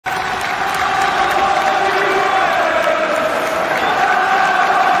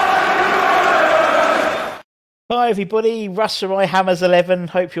Hi everybody, Russ from iHammers11.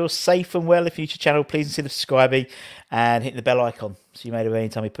 Hope you're safe and well. If you're new to the channel, please consider subscribing and hitting the bell icon so you're made aware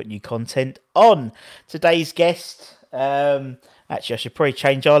anytime we put new content on. Today's guest, actually I should probably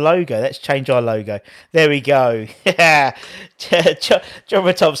change our logo. Let's change our logo. There we go. John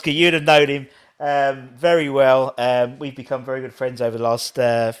Ratomski, you'd have known him very well. We've become very good friends over the last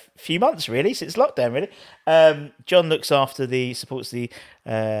few months, really, since lockdown, really. John supports the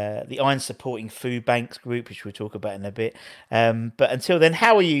Irons Supporting Foodbanks group, which we'll talk about in a bit. But until then,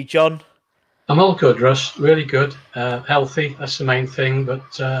 how are you, John? I'm all good, Russ. Really good. Healthy, that's the main thing.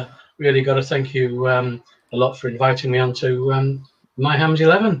 But really got to thank you a lot for inviting me onto My Hams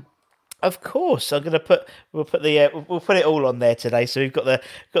 11. Of course, we'll put it all on there today. So we've got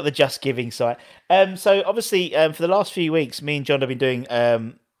the Just Giving site. So obviously, for the last few weeks, me and John have been doing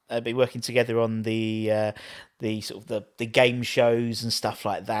been working together on the sort of the game shows and stuff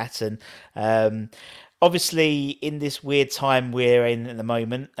like that. And obviously, in this weird time we're in at the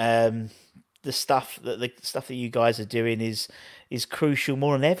moment, the stuff that you guys are doing is crucial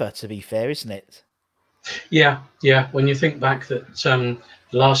more than ever. To be fair, isn't it? Yeah. When you think back that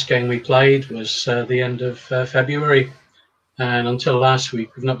the last game we played was the end of February, and until last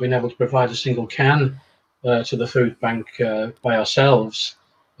week we've not been able to provide a single can to the food bank by ourselves.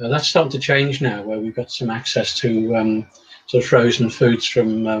 That's starting to change now, where we've got some access to sort of frozen foods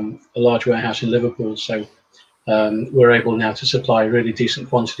from a large warehouse in Liverpool. So we're able now to supply really decent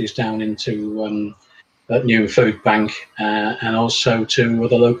quantities down into that new food bank and also to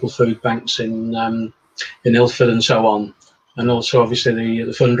other local food banks in Ilford and so on. And also, obviously,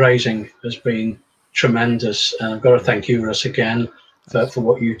 the fundraising has been tremendous. I've got to thank you, Russ, again for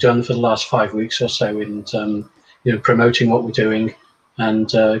what you've done for the last 5 weeks or so in promoting what we're doing and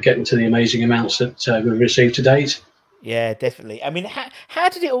getting to the amazing amounts that we've received to date. Yeah, definitely. I mean, how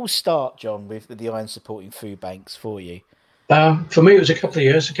did it all start, John, with the Irons Supporting Foodbanks for you? For me, it was a couple of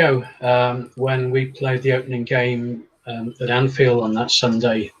years ago when we played the opening game at Anfield on that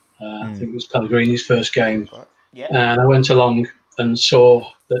Sunday. I think it was Pellegrini's first game. Yeah. And I went along and saw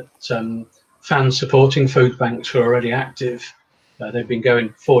that fans supporting food banks were already active. They'd been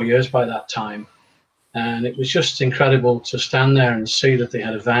going 4 years by that time. And it was just incredible to stand there and see that they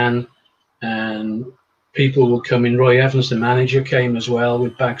had a van and people would come in. Roy Evans, the manager, came as well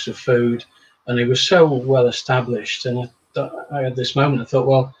with bags of food. And it was so well established. And I had this moment, I thought,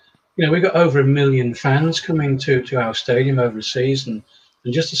 well, we've got over 1 million fans coming to our stadium over a season.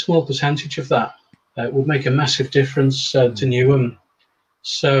 And just a small percentage of that would make a massive difference to Newham.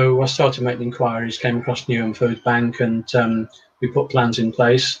 So I started making inquiries, came across Newham Food Bank, and we put plans in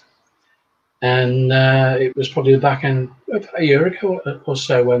place. And it was probably the back end of a year ago or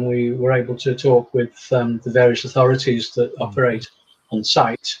so when we were able to talk with the various authorities that operate on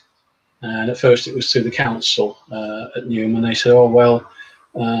site. And at first it was through the council at Newham, and they said, "Oh well,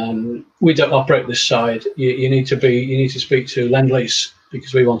 we don't operate this side. You need to speak to Lend-Lease,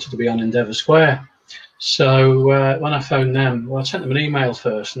 because we wanted to be on Endeavour Square." So when I phoned them, well, I sent them an email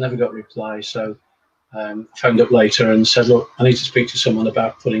first and never got a reply. So I phoned up later and said, "Look, I need to speak to someone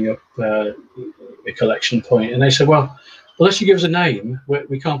about putting up a collection point." And they said, "Well, unless you give us a name,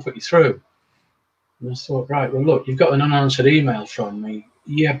 we can't put you through." And I thought, right, well, look, you've got an unanswered email from me.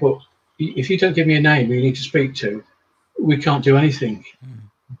 Yeah, but if you don't give me a name who you need to speak to, we can't do anything.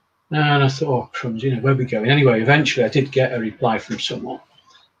 And I thought, oh, crumbs, where are we going? Anyway, eventually I did get a reply from someone.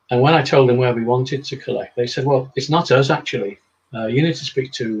 And when I told them where we wanted to collect, they said, "Well, it's not us, actually. You need to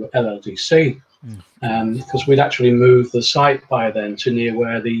speak to LLDC." Because we'd actually moved the site by then to near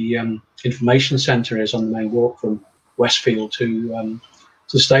where the information centre is on the main walk from Westfield to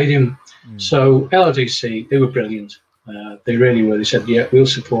the stadium. So LLDC, they were brilliant. They really were. They said, "Yeah, we'll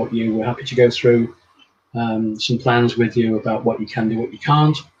support you. We're happy to go through some plans with you about what you can do, what you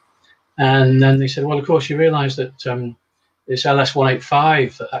can't." And then they said, "Well, of course, you realise that it's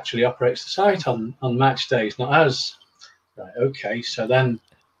LS185 that actually operates the site on match days, not us." Right, okay. So then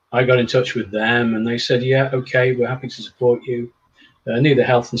I got in touch with them and they said, "Yeah, okay, we're happy to support you. Need a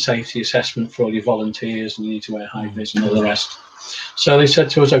health and safety assessment for all your volunteers, and you need to wear high vis and all the rest." So they said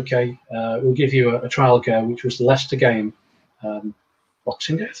to us, "Okay, we'll give you a trial go," which was the Leicester game,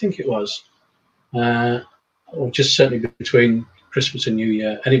 Boxing Day, I think it was, or just certainly between Christmas and New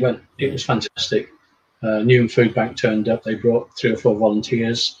Year. Anyway, it was fantastic. Newham Food Bank turned up. They brought 3 or 4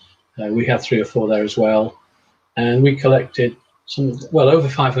 volunteers. We had 3 or 4 there as well, and we collected over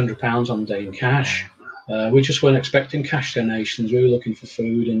 £500 on the day in cash. We just weren't expecting cash donations. We were looking for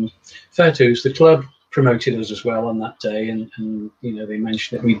food, and fair dues, the club promoted us as well on that day, and they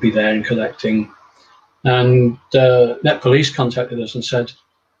mentioned that we'd be there and collecting. And Net Police contacted us and said,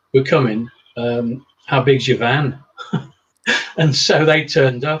 "We're coming. how big's your van? And so they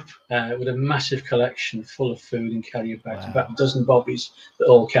turned up with a massive collection full of food and carrier bags, Wow. about a dozen bobbies that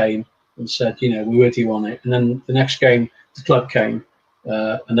all came and said, you know, we're with you on it. And then the next game, the club came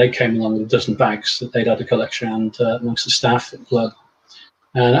and they came along with a dozen bags that they'd had a collection around amongst the staff at the club.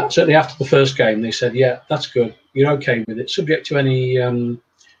 And absolutely after the first game, they said, yeah, that's good. You're okay with it, subject to any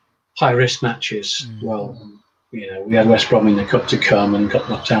high risk matches. Well, you know, we had West Brom in the cup to come and got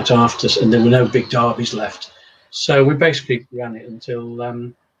knocked out after, and there were no big derbies left. So we basically ran it until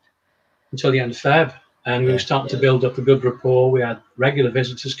the end of Feb, and we were starting to build up a good rapport. We had regular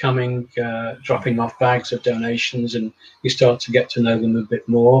visitors coming, dropping off bags of donations, and you start to get to know them a bit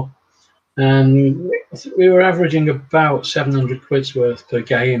more. And we were averaging about 700 quid's worth per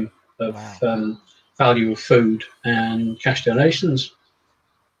game of value of food and cash donations.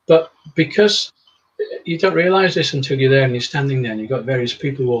 But because you don't realise this until you're there and you're standing there and you've got various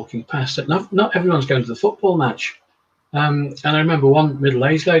people walking past it. Not everyone's going to the football match. And I remember one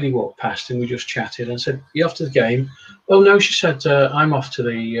middle-aged lady walked past and we just chatted and said, "You off to the game?" "Oh no," she said, "I'm off to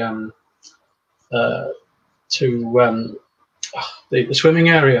the swimming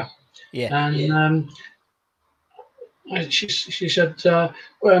area." And she said,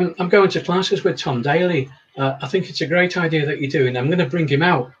 well, "I'm going to classes with Tom Daly. I think it's a great idea that you're doing. I'm going to bring him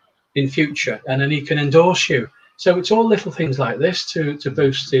out in future, and then he can endorse you." So it's all little things like this to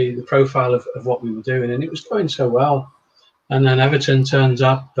boost the profile of what we were doing, and it was going so well. And then Everton turned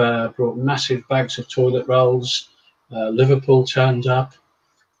up, brought massive bags of toilet rolls. Liverpool turned up,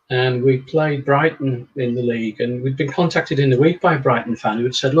 and we played Brighton in the league. And we'd been contacted in the week by a Brighton fan who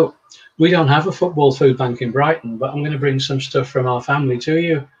had said, "Look, we don't have a football food bank in Brighton, but I'm going to bring some stuff from our family to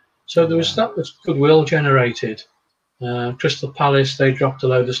you." So there was that much goodwill generated. Crystal Palace, they dropped a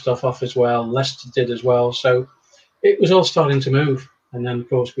load of stuff off as well. Leicester did as well. So it was all starting to move. And then, of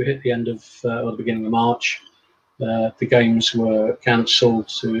course, we hit the end of, or the beginning of March. The games were cancelled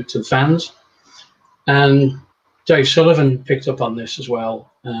to the fans. And Dave Sullivan picked up on this as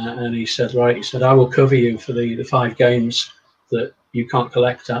well. And he said, "I will cover you for the 5 games that you can't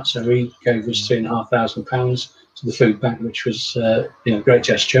collect at." So he gave us £3,500 to the food bank, which was a great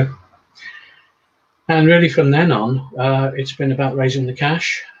gesture. And really from then on, it's been about raising the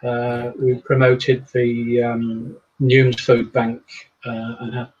cash. We promoted the Newham's Food Bank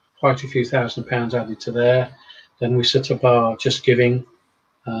and had quite a few £1,000s added to there. Then we set up our Just Giving.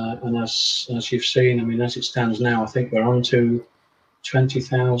 And as you've seen, I mean, as it stands now, I think we're on to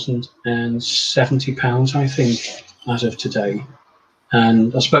 £20,070, I think, as of today.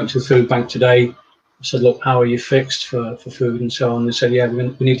 And I spoke to the food bank today. I said, "Look, how are you fixed for food and so on?" They said, "Yeah,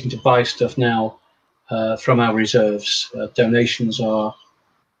 we're needing to buy stuff now from our reserves. Donations are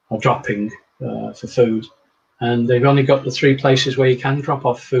dropping for food, and they've only got the 3 places where you can drop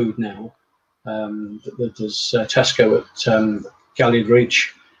off food now. There's Tesco at Galliard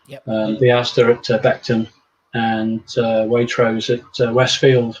Reach, the Asda at Beckton, and Waitrose at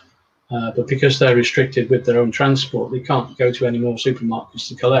Westfield. But because they're restricted with their own transport, they can't go to any more supermarkets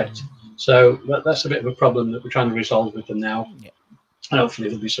to collect. So that's a bit of a problem that we're trying to resolve with them now. And hopefully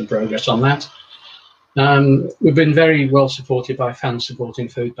there'll be some progress on that. We've been very well supported by Fans Supporting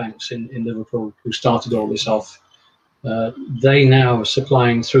Foodbanks in Liverpool, who started all this off. They now are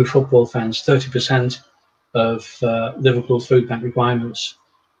supplying through football fans 30% of Liverpool food bank requirements.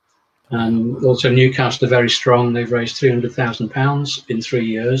 And also Newcastle are very strong. They've raised £300,000 in 3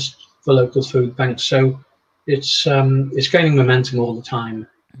 years for local food banks. So it's gaining momentum all the time.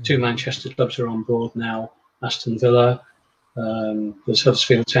 2 Manchester clubs are on board now: Aston Villa, there's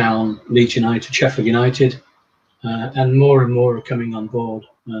Huddersfield Town, Leeds United, Sheffield United, and more are coming on board.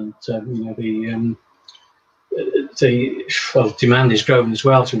 And the demand is growing as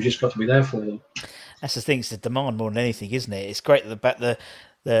well, so we've just got to be there for them. That's the thing; it's the demand more than anything, isn't it? It's great that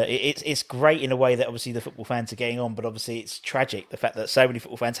it's great in a way that obviously the football fans are getting on, but obviously it's tragic the fact that so many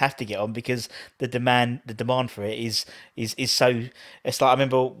football fans have to get on because the demand for it is so. It's like I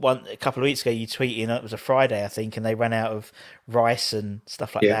remember a couple of weeks ago you tweeting, it was a Friday I think, and they ran out of rice and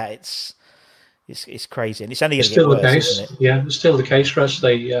stuff like that. It's crazy, and it's only going to get worse, isn't it? Yeah, it's still the case for us.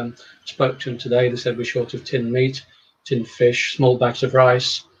 They spoke to them today. They said we're short of tinned meat, tinned fish, small bags of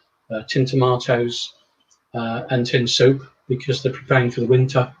rice, tinned tomatoes, and tinned soup, because they're preparing for the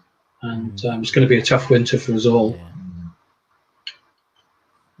winter, and it's going to be a tough winter for us all.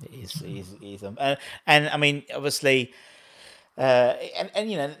 It is. And I mean, obviously,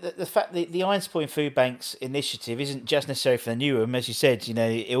 the fact that the Irons Supporting Foodbanks initiative isn't just necessarily for the Newham, as you said,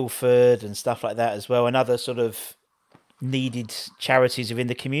 Ilford and stuff like that as well, and other sort of needed charities within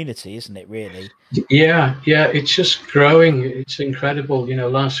the community, isn't it? Really. Yeah, yeah, it's just growing. It's incredible. You know,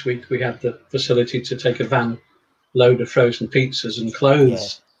 last week we had the facility to take a van load of frozen pizzas and Yeah.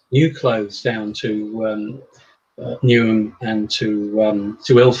 clothes, new clothes, down to Newham and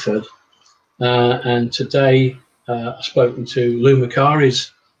to Ilford. And today I've spoken to Lou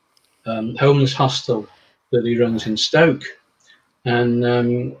Macari's homeless hostel that he runs in Stoke,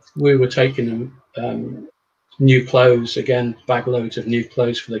 and we were taking new clothes again, bag loads of new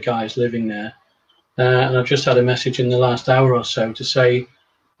clothes for the guys living there. And I've just had a message in the last hour or so to say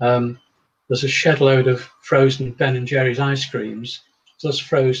um, there's a shed load of frozen Ben and Jerry's ice creams, plus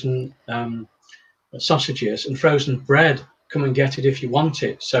frozen sausages and frozen bread. Come and get it if you want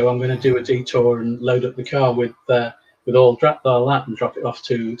it. So I'm going to do a detour and load up the car with all that and drop it off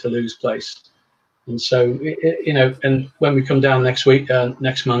to Lou's place. And so, you know, and when we come down next week,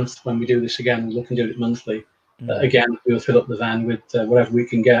 next month, when we do this again, we'll look and do it monthly. Again, we'll fill up the van with whatever we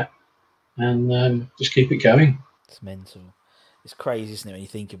can get, and just keep it going. It's mental. It's crazy, isn't it, when you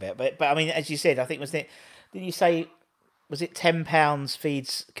think about it? But I mean, as you said, I think wasn't it? Did you say was it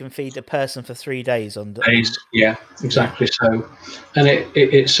 £10 can feed a person for 3 days on Days, yeah, exactly. So, and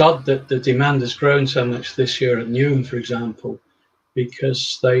it's odd that the demand has grown so much this year at Newham, for example,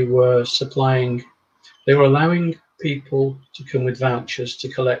 because they were allowing people to come with vouchers to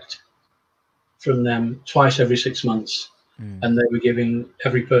collect from them twice every 6 months, and they were giving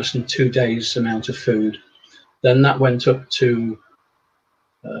every person 2 days amount of food. Then that went up to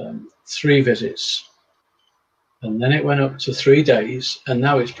 3 visits, and then it went up to 3 days, and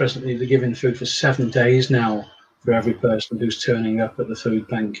now it's presently they're giving food for 7 days now for every person who's turning up at the food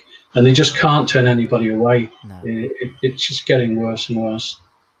bank, and they just can't turn anybody away. No. It's just getting worse and worse.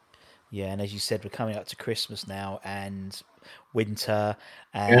 Yeah, and as you said, we're coming up to Christmas now and winter,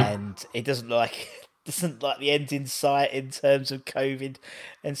 and it doesn't doesn't like the end in sight in terms of COVID,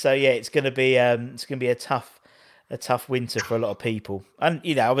 and so yeah, it's going to be a tough winter for a lot of people, and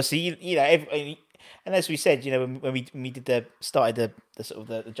you know, obviously, you know, and as we said, you know, when we started the sort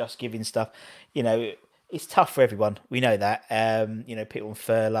of the Just Giving stuff, you know, it's tough for everyone. We know that. You know, people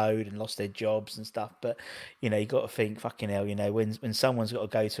furloughed and lost their jobs and stuff. But you know, you got to think, fucking hell. You know, when someone's got to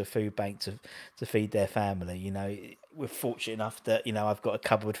go to a food bank to feed their family, you know, we're fortunate enough that you know I've got a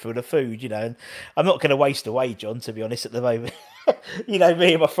cupboard full of food. You know, and I'm not going to waste away, John. To be honest, at the moment, you know,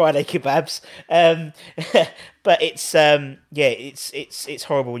 me and my Friday kebabs. But it's yeah, it's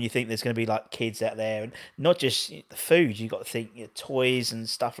horrible when you think there's going to be like kids out there, and not just the food. You got to think toys and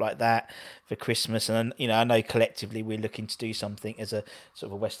stuff like that for Christmas. And you know, I know collectively we're looking to do something as a sort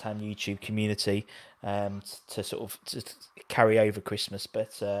of a West Ham YouTube community to sort of to carry over Christmas.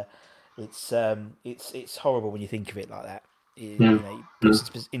 But it's horrible when you think of it like that. You know, it puts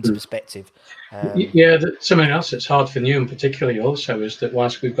it into perspective. Yeah, something else that's hard for Newham particularly also is that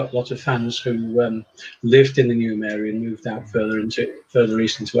whilst we've got lots of fans who lived in the Newham area and moved out further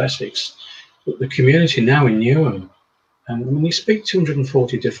east into Essex, but the community now in Newham, I mean, we speak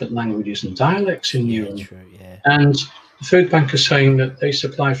 240 different languages and dialects in Newham. Yeah, true, yeah. And the food bank are saying that they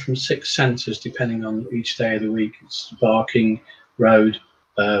supply from 6 centres depending on each day of the week. It's Barking Road,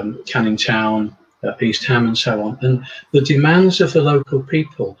 Canning Town, East Ham, and so on. And the demands of the local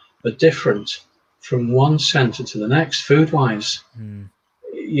people are different from one centre to the next, food-wise.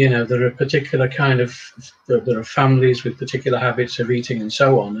 You know, there are particular there are families with particular habits of eating and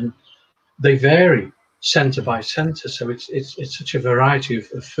so on, and they vary centre by centre. So it's such a variety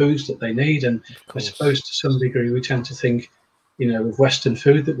of foods that they need. And I suppose to some degree we tend to think, you know, of Western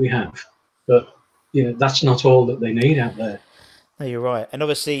food that we have, but you know that's not all that they need out there. No, you're right, and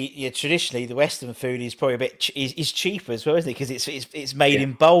obviously, yeah, traditionally the Western food is probably a bit is cheaper as well, isn't it? Because it's made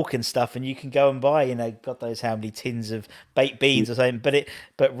in bulk and stuff, and you can go and buy, you know, God knows how many tins of baked beans or something.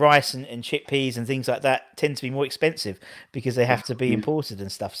 But rice and chickpeas and things like that tend to be more expensive because they have to be imported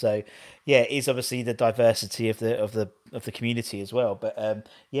and stuff. So yeah, it is obviously the diversity of the community as well. But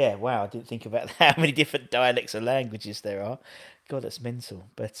yeah, wow, I didn't think about how many different dialects and languages there are. God, that's mental.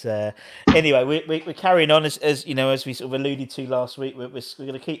 But anyway, we're carrying on as you know, as we sort of alluded to last week. We're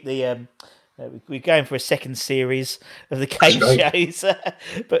going to keep the we're going for a second series of the game shows,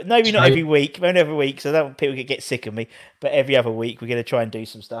 but maybe not every week. Maybe not every week, so I don't want people to get sick of me. But every other week, we're going to try and do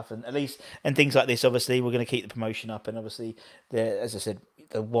some stuff, and at least and things like this. Obviously, we're going to keep the promotion up, and obviously, as I said,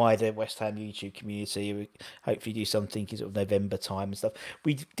 the wider West Ham YouTube community. We hopefully do something in sort of November time and stuff.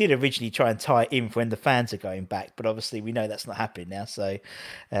 We did originally try and tie it in for when the fans are going back, but obviously we know that's not happening now. So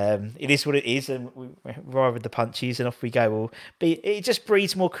it is what it is, and we ride with the punches, and off we go. It just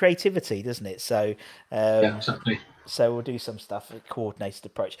breeds more creativity, doesn't it? So yeah, exactly. So we'll do some stuff, a coordinated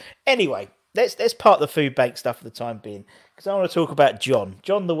approach. Anyway, let's park the food bank stuff for the time being, because I want to talk about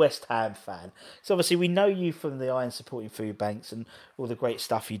John, the West Ham fan. So obviously we know you from the Irons Supporting Foodbanks and all the great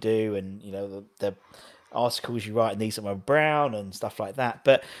stuff you do, and you know the articles you write in these about Brown and stuff like that.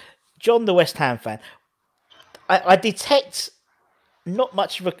 But John, the West Ham fan, I detect not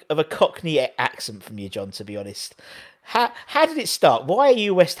much of a Cockney accent from you, John. To be honest, how did it start? Why are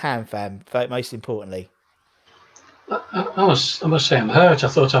you a West Ham fan? Most importantly. I must say I'm hurt. I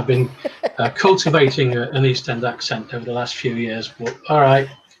thought I've been cultivating an East End accent over the last few years, but all right,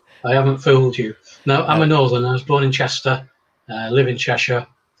 I haven't fooled you. No, I'm a Northerner. I was born in Chester, live in Cheshire,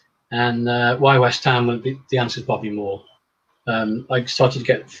 and why West Ham? Well, the answer is Bobby Moore. I started to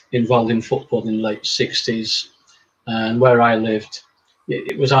get involved in football in the late '60s, and where I lived,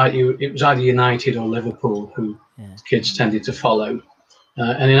 it was either United or Liverpool who kids tended to follow.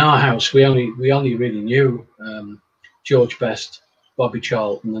 And in our house, we only really knew George Best, Bobby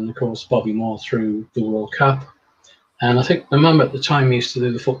Charlton, and of course Bobby Moore through the World Cup. And I think my mum at the time used to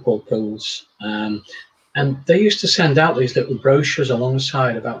do the football pools, and they used to send out these little brochures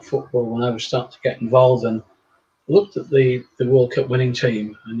alongside about football when I was starting to get involved. And looked at the World Cup winning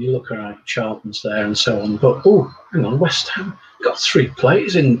team, and you look around, Charlton's there and so on. But oh, hang on, West Ham got 3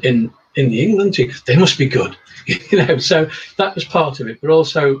 players in the England team. They must be good, you know. So that was part of it. But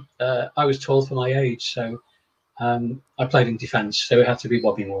also, I was tall for my age, so I played in defence, so it had to be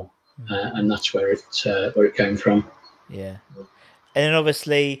Bobby Moore, and that's where it came from. Yeah, and then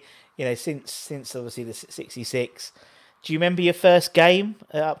obviously, you know, since obviously the '66. Do you remember your first game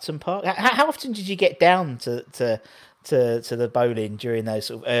at Upton Park? How often did you get down to the bowling during those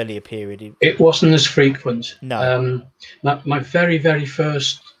sort of earlier period? It wasn't as frequent. No. My very, very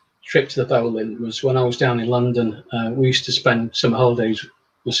first trip to the bowling was when I was down in London. We used to spend summer holidays,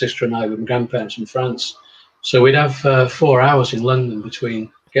 my sister and I, with my grandparents in France. So we'd have 4 hours in London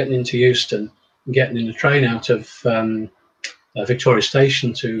between getting into Euston and getting in a train out of Victoria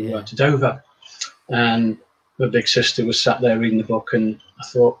Station to Dover. And my big sister was sat there reading the book, and I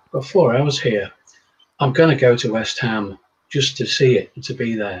thought, I've got 4 hours here. I'm going to go to West Ham just to see it and to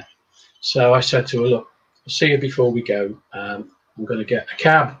be there. So I said to her, look, I'll see you before we go. I'm going to get a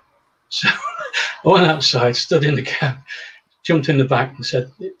cab. So I went outside, stood in the cab, jumped in the back and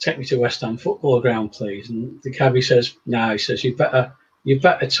said, take me to West Ham football ground, please. And the cabbie says, no, he says, you better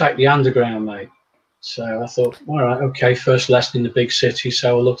take the underground, mate. So I thought, all right, okay, first lesson in the big city.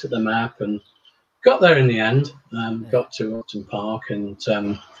 So I looked at the map and got there in the end. Got to Upton Park and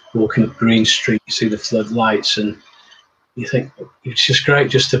walking up Green Street, you see the floodlights, and you think it's just great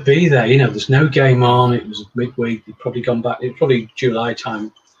just to be there. You know, there's no game on. It was midweek. You'd probably gone back. It was probably July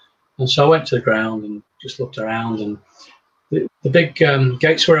time, and so I went to the ground and just looked around. And the big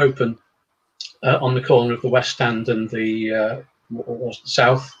gates were open on the corner of the West Stand and the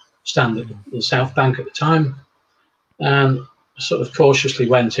South Stand, the South Bank at the time, and I sort of cautiously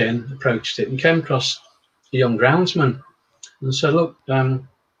went in, approached it, and came across a young groundsman and said, look,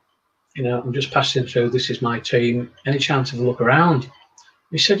 you know, I'm just passing through. This is my team. Any chance of a look around?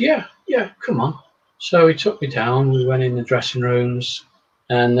 He said, yeah, come on. So he took me down. We went in the dressing rooms.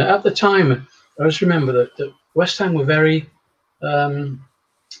 And at the time, I just remember that West Ham were very, how can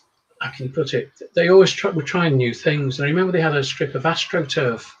you put it? They always were trying new things. And I remember they had a strip of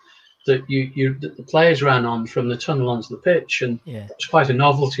AstroTurf that that the players ran on from the tunnel onto the pitch. And it was quite a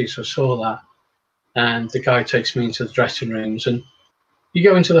novelty. So I saw that. And the guy takes me into the dressing rooms. And you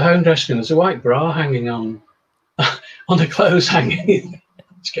go into the home dressing room, there's a white bra hanging on the clothes hanging.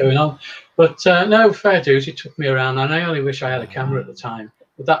 What's going on? But no, fair dues. He took me around, and I only wish I had a camera at the time.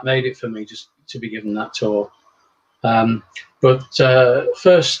 But that made it for me just to be given that tour. But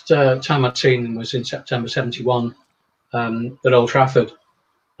first time I'd seen them was in September '71 at Old Trafford,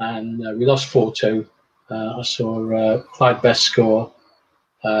 and we lost 4-2. I saw Clyde Best score.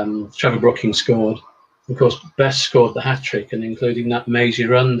 Trevor Brooking scored. Of course, Best scored the hat-trick, and including that mazy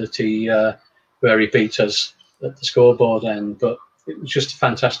run that where he beat us at the scoreboard end. But it was just a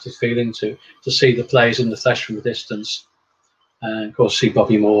fantastic feeling to see the players in the flesh from a distance, and of course see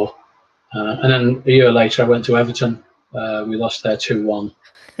Bobby Moore. And then a year later, I went to Everton. We lost there 2-1.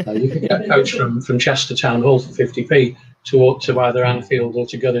 You could get a coach from Chester Town Hall for 50p to walk to either Anfield or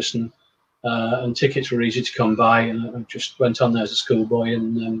to Goodison, and tickets were easy to come by. And I just went on there as a schoolboy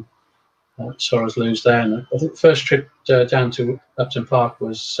and saw us lose there. And I think the first trip down to Upton Park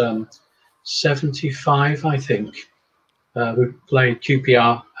was 75, I think. We played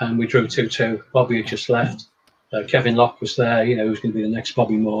QPR and we drew 2-2. Bobby had just left. Kevin Locke was there, you know, who was going to be the next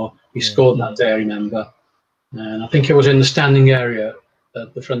Bobby Moore. He scored that day, I remember. And I think it was in the standing area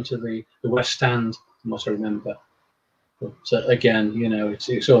at the front of the West Stand, from what I remember. But again,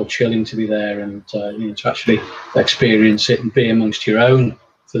 it's all chilling to be there and to actually experience it and be amongst your own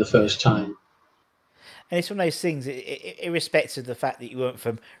for the first time. And it's one of those things, irrespective of the fact that you weren't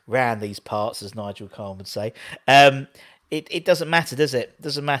from round these parts, as Nigel Khan would say. It doesn't matter, does it? It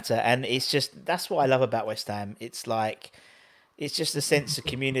doesn't matter, and it's just that's what I love about West Ham. It's like it's just a sense of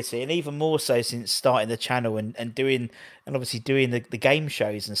community, and even more so since starting the channel and doing and obviously doing the game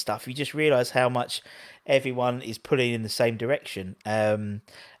shows and stuff. You just realise how much everyone is pulling in the same direction, and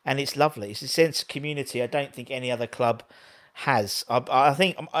it's lovely. It's a sense of community. I don't think any other club has. I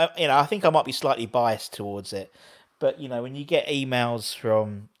think I think I might be slightly biased towards it, but when you get emails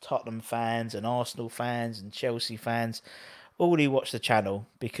from Tottenham fans and Arsenal fans and Chelsea fans, all who watch the channel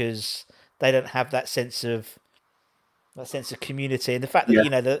because they don't have that sense of community, and the fact that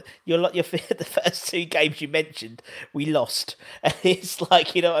that your the first two games you mentioned we lost, and it's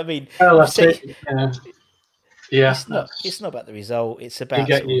like what I mean. Well, that's it. Yeah, it's not about the result. It's about you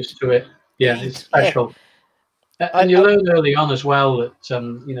get used to it. Yeah, it's special. And you learn early on as well that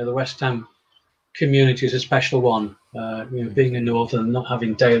the West Ham community is a special one. Being a Northern, not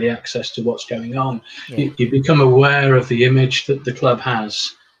having daily access to what's going on, you become aware of the image that the club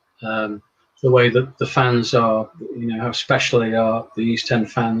has, the way that the fans are, how special they are, the East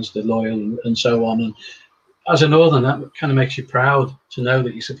End fans, the loyal, and so on. And as a Northern, that kind of makes you proud to know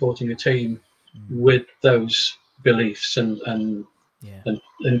that you're supporting a team with those beliefs and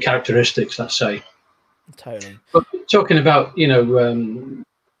characteristics, let's say. Totally. But talking about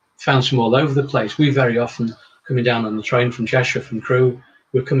fans from all over the place, we very often coming down on the train from Cheshire from Crewe,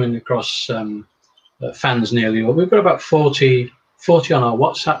 we're coming across fans nearly. We've got about 40 on our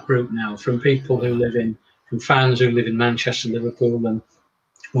WhatsApp group now from people from fans who live in Manchester, Liverpool, and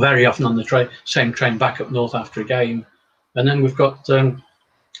very often on the same train back up north after a game. And then we've got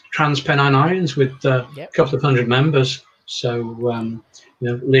Trans-Pennine Irons with a couple of hundred members. So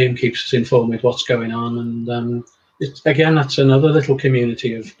Liam keeps us informed with what's going on, and again, that's another little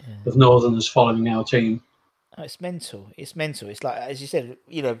community of Northerners following our team. Oh, it's mental. It's mental. It's like, as you said,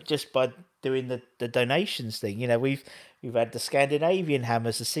 just by doing the donations thing, we've had the Scandinavian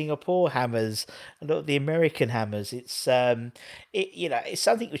Hammers, the Singapore Hammers, a lot of the American Hammers. It's it's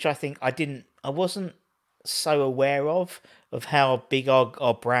something which I think I wasn't so aware of how big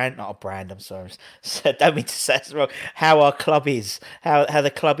our brand, not our brand, I'm sorry, so don't mean to say it's wrong, how our club is, how the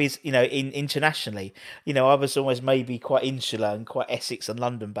club is, internationally. I was always maybe quite insular and quite Essex and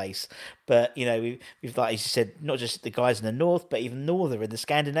London based, but we've like as you said, not just the guys in the north, but even Northern and the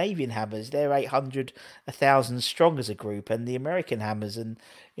Scandinavian Hammers, they're 800, 1,000 strong as a group, and the American Hammers, and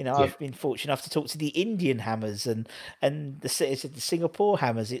I've been fortunate enough to talk to the Indian Hammers and the Singapore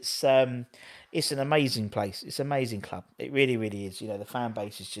Hammers. It's an amazing place. It's an amazing club. It really, really is. The fan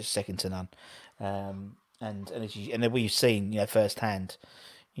base is just second to none. And we've seen, firsthand,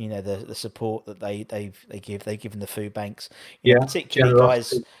 the support that they've given the food banks. Particularly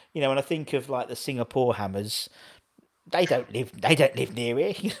guys. When I think of like the Singapore Hammers, they don't live near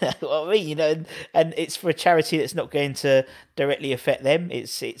here. You know what I mean? And it's for a charity that's not going to directly affect them.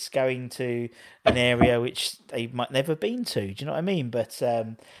 It's going to an area which they might never been to. Do you know what I mean? But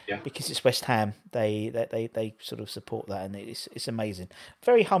because it's West Ham, they sort of support that, and it's amazing.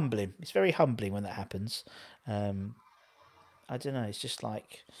 Very humbling. It's very humbling when that happens. I don't know. It's just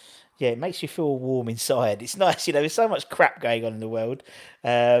like, it makes you feel warm inside. It's nice, there's so much crap going on in the world.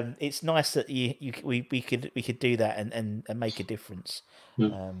 It's nice that we could do that and make a difference.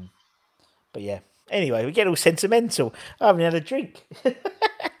 But yeah. Anyway, we get all sentimental. I haven't had a drink.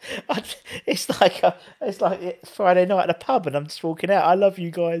 It's like it's Friday night at a pub, and I'm just walking out. I love you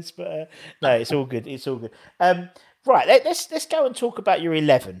guys, but no, it's all good. It's all good. Right, let's go and talk about your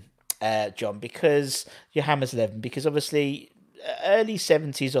 11, John, because your Hammers 11, because obviously early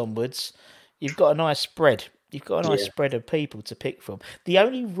 70s onwards, you've got a nice spread. You've got a nice spread of people to pick from. The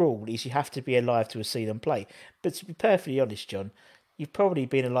only rule is you have to be alive to have seen them play. But to be perfectly honest, John, you've probably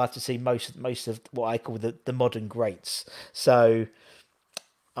been alive to see most of what I call the modern greats. So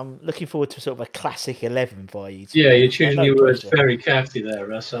I'm looking forward to sort of a classic 11 by you. You're choosing your words very carefully there,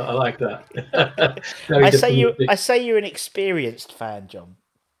 Russ. I like that. I say you're an experienced fan, John.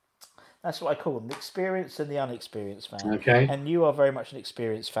 That's what I call them, the experienced and the unexperienced fan. Okay. And you are very much an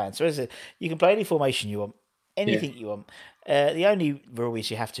experienced fan. So you can play any formation you want, anything you want. The only rule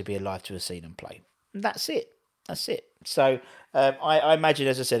is you have to be alive to have seen them play. And that's it. That's it. So I imagine,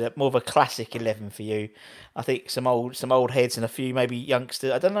 as I said, more of a classic 11 for you. I think some old heads and a few maybe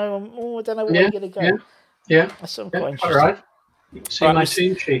youngsters. I don't know where you're going to go. Yeah. That's quite interesting. All right. See my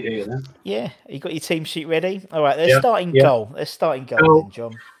team sheet here then. Yeah. You got your team sheet ready? All right. Let's start in goal. Let's start in goal then,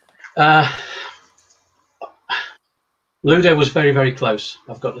 John. Ludo was very, very close,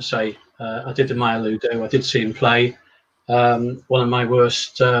 I've got to say. I did admire Ludo. I did see him play. One of my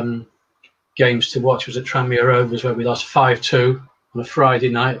worst games to watch was at Tranmere Rovers, where we lost 5-2 on a Friday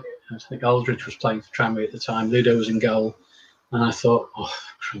night. I think Aldridge was playing for Tranmere at the time. Ludo was in goal. And I thought, oh,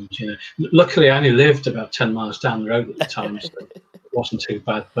 crumbs, you know. Luckily, I only lived about 10 miles down the road at the time, so it wasn't too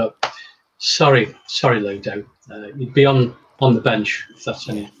bad. But sorry, Ludo. You'd be on the bench if that's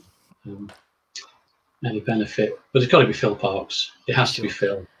any benefit. But it's got to be Phil Parkes. It has to be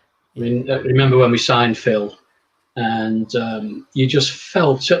Phil. I mean, remember when we signed Phil, and you just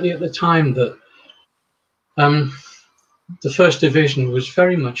felt, certainly at the time, that the first division was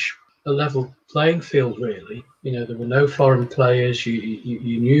very much a level playing field, really. You know, there were no foreign players.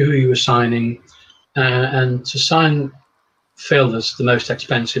 You knew who you were signing, and to sign Phil as the most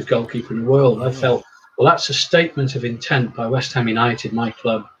expensive goalkeeper in the world, I felt, well, that's a statement of intent by West Ham United, my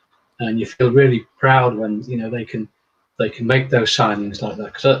club, and you feel really proud when they can make those signings like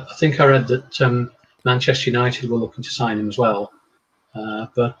that. Because I think I read that Manchester United were looking to sign him as well,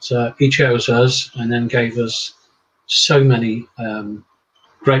 but he chose us and then gave us so many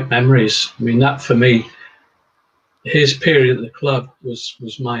great memories. I mean, that for me, his period at the club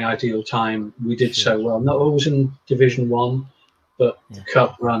was my ideal time. We did so well, not always in Division 1, but the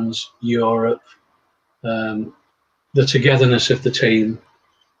cup runs, Europe, the togetherness of the team,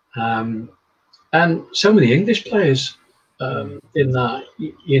 and so many English players in that.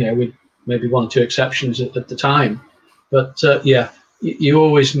 With maybe one or two exceptions at the time, but you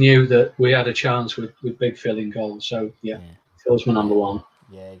always knew that we had a chance with Big Phil in goal. So Phil's my number one.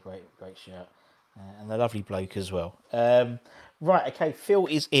 Yeah, great shout. And a lovely bloke as well. Right, okay, Phil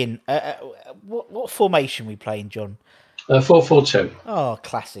is in. What formation we playing, John? 4-4-2. Oh,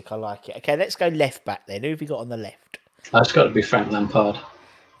 classic. I like it. Okay, let's go left back then. Who have you got on the left? It's got to be Frank Lampard.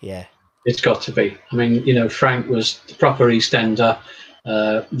 Yeah. It's got to be. I mean, Frank was the proper East Ender.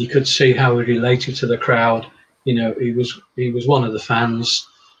 You could see how he related to the crowd. He was one of the fans.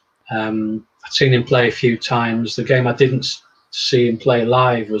 I'd seen him play a few times. The game I didn't see him play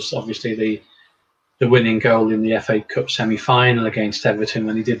live was obviously the winning goal in the FA Cup semi-final against Everton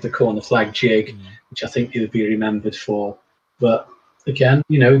when he did the corner flag jig, which I think he'll be remembered for. But again,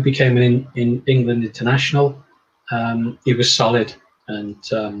 he became an England international. He was solid and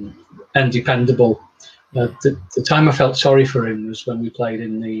dependable. The time I felt sorry for him was when we played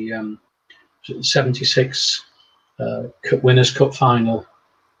in the 76 Winners' Cup final,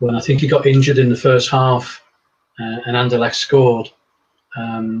 when I think he got injured in the first half and Anderlecht scored.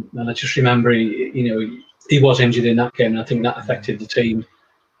 And I just remember he was injured in that game, and I think that affected the team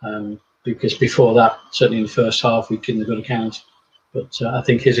because before that, certainly in the first half, we given a good account. But I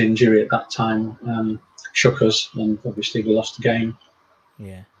think his injury at that time shook us, and obviously we lost the game.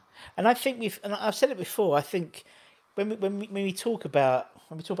 Yeah, and I think I've said it before. I think when we talk about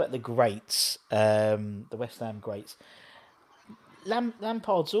the greats, the West Ham greats,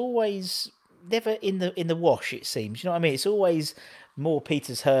 Lampard's always never in the wash. It seems, you know what I mean. It's always more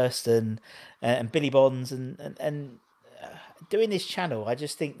Petershurst and Billy Bonds and doing this channel. I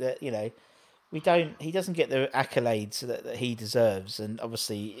just think that he doesn't get the accolades that he deserves, and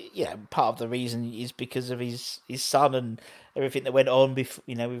obviously part of the reason is because of his son and everything that went on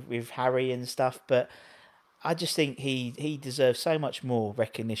with Harry and stuff. But I just think he deserves so much more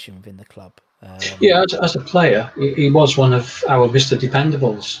recognition within the club. As a player, he was one of our Mr.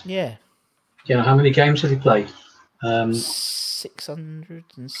 Dependables. Yeah. How many games have he played? 600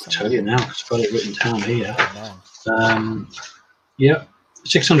 and something. I'll tell you now, I've got it written down here.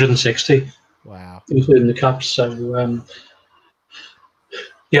 660. Wow. Including the cups. So,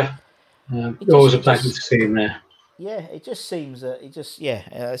 always a pleasure to see him there. Yeah, it just seems that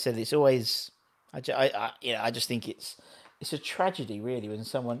I said it's always. I just think it's a tragedy, really, when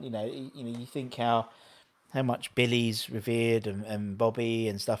someone you think how much Billy's revered and Bobby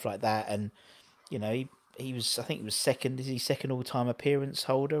and stuff like that, and he was, I think he was second. Is he second all-time appearance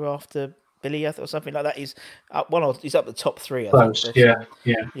holder after Billy or something like that? He's up he's up the top 3. I think. Yeah.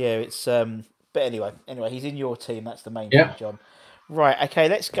 It's but anyway, he's in your team. That's the main thing, John. Right, okay,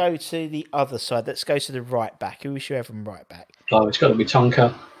 let's go to the other side. Let's go to the right back. Who we should have from right back? Oh, it's got to be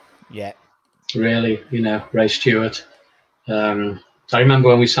Tonka. Yeah. Really, Ray Stewart. I remember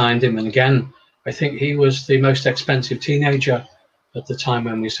when we signed him, and again, I think he was the most expensive teenager at the time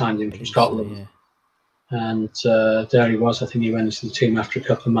when we signed him from Scotland. Yeah. And there he was. I think he went into the team after a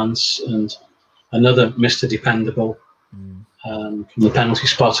couple of months, and another Mr. Dependable from the penalty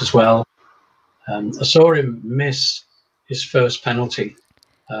spot as well. I saw him miss his first penalty.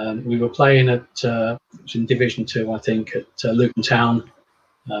 We were playing it was in Division 2, I think, at Luton Town,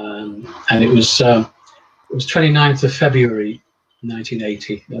 and it was it was 29th of February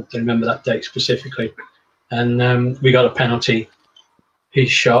 1980. I remember that date specifically. And we got a penalty. He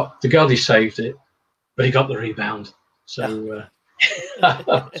shot. The goalie saved it, but he got the rebound. So that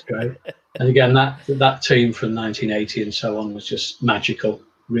was great. And again, that team from 1980 and so on was just magical.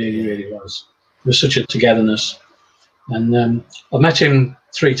 Really, really was. It was such a togetherness. And I met him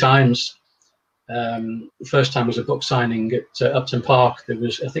 3 times. The first time was a book signing at Upton Park. There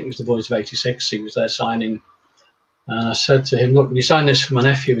was, I think it was the Boys of '86. He was there signing. And I said to him, "Look, will you sign this for my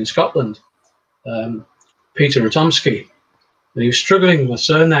nephew in Scotland, Peter Ratomski?" And he was struggling with a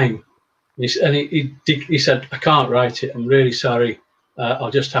surname. He said, "I can't write it. I'm really sorry.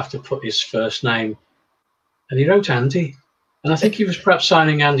 I'll just have to put his first name." And he wrote Andy. And I think he was perhaps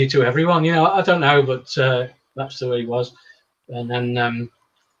signing Andy to everyone. You know, I don't know, but that's the way he was. And then I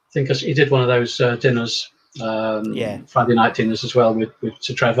think he did one of those dinners, Friday night dinners as well with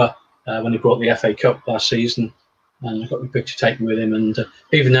Sir Trevor when he brought the FA Cup last season. And I got my picture taken with him. And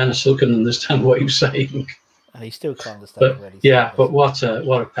even then, I still couldn't understand what he was saying. And he still can't understand what he's saying. But what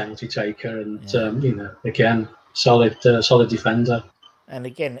a penalty taker. And, you know, again, solid defender. And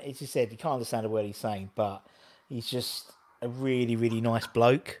again, as you said, you can't understand a word he's saying, but he's just a really, really nice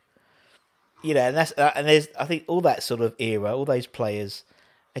bloke. You know, and there's I think all that sort of era, all those players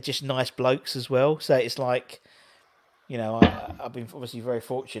are just nice blokes as well. So it's like, you know, I've been obviously very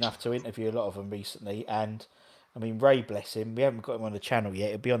fortunate enough to interview a lot of them recently, and I mean, Ray, bless him, we haven't got him on the channel yet.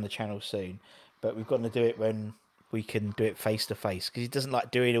 It'll be on the channel soon, but we've got to do it when we can do it face to face, because he doesn't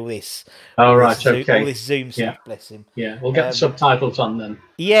like doing all this. Oh, right, okay. All this Zoom stuff, bless him. Yeah, we'll get the subtitles on then.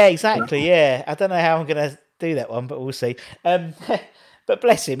 Yeah, exactly. Yeah, I don't know how I'm going to do that one, but we'll see. But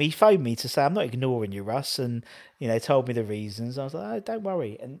bless him, he phoned me to say, "I'm not ignoring you, Russ," and you know, told me the reasons. I was like, "Oh, don't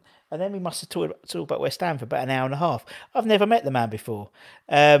worry." And then we must have talked about West Ham for about an hour and a half. I've never met the man before,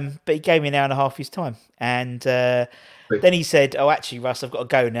 but he gave me an hour and a half of his time. And then he said, "Oh, actually, Russ, I've got to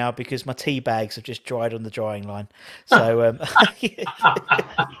go now because my tea bags have just dried on the drying line." So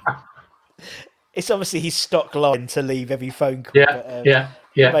it's obviously his stock line to leave every phone call. Yeah.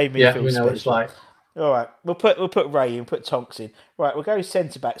 It made me feel we know special. what it's like. All right, we'll put Ray in, put Tonks in. Right, we'll go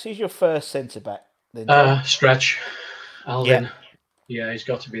centre back. So who's your first centre back then? Stretch, Alvin. Yeah, he's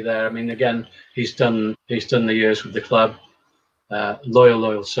got to be there. I mean, again, he's done the years with the club.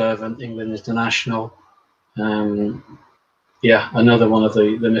 Loyal servant, England international. Another one of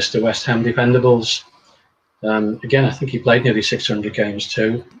the Mr. West Ham dependables. Again, I think he played nearly 600 games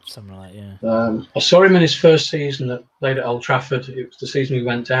too. Something like that, I saw him in his first season that played at Old Trafford. It was the season we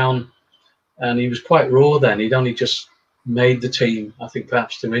went down. And he was quite raw then. He'd only just made the team, I think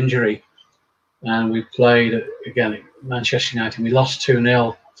perhaps through injury. And we played, again, at Manchester United. We lost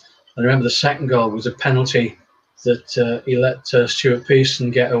 2-0. I remember the second goal was a penalty that he let Stuart Pearson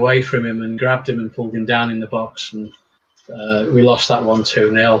get away from him and grabbed him and pulled him down in the box. And we lost that one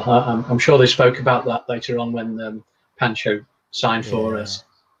 2-0. I'm sure they spoke about that later on when Pancho signed for us.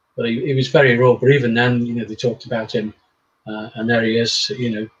 But he was very raw. But even then, you know, they talked about him. And there he is,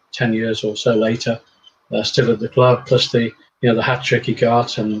 you know, 10 years or so later, still at the club, plus the hat trick he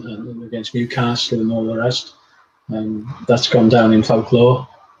got and against Newcastle and all the rest. That's gone down in folklore.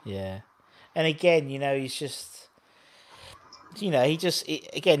 Yeah, and again, you know, he's just, you know,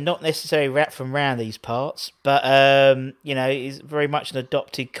 again, not necessarily from round these parts, but you know, he's very much an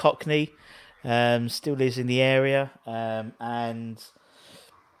adopted Cockney. Still lives in the area, and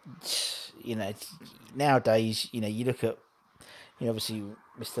you know, nowadays, you know, you look at, you know, obviously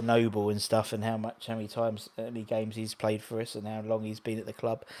Mr. Noble and stuff, and how many games he's played for us, and how long he's been at the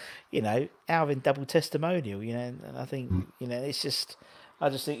club. You know, Alvin double testimonial. You know, and I think you know, I just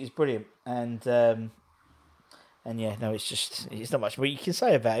think he's brilliant, and yeah, no, it's not much more you can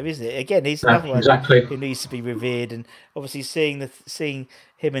say about him, is it? Again, he's another one who needs to be revered, and obviously seeing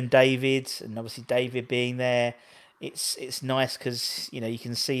him and David, and obviously David being there, it's nice because you know you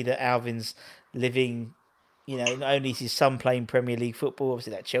can see that Alvin's living. You know, not only is his son playing Premier League football,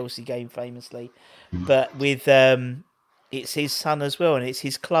 obviously that Chelsea game famously, but with it's his son as well, and it's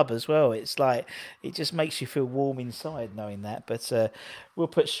his club as well. It's like it just makes you feel warm inside knowing that. But we'll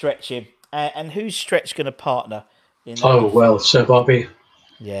put Stretch in, and who's Stretch going to partner in? Sir Bobby.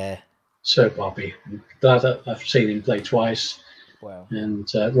 Yeah, Sir Bobby. I'm glad I've seen him play twice. Wow. And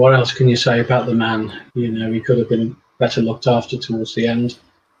what else can you say about the man? You know, he could have been better looked after towards the end.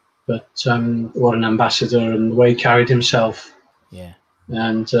 But what an ambassador, and the way he carried himself. Yeah.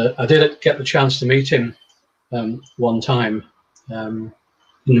 And I did get the chance to meet him one time in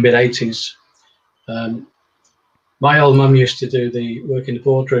the mid-80s. My old mum used to do the work in the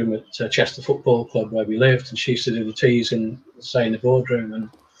boardroom at Chester Football Club where we lived, and she used to do the teas in the boardroom. And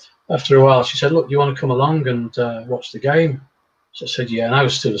after a while, she said, "Look, you want to come along and watch the game?" So I said, "Yeah." And I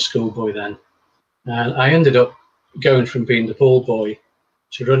was still a schoolboy then, and I ended up going from being the ball boy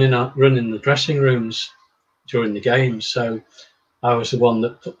to running the dressing rooms during the games. So I was the one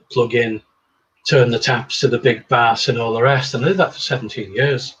that put the plug in, turned the taps to the big bass, and all the rest. And I did that for 17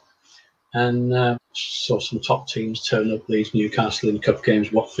 years. And saw some top teams turn up, these Newcastle in Cup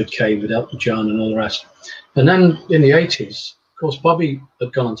games, Watford came with Elton John and all the rest. And then in the 80s, of course, Bobby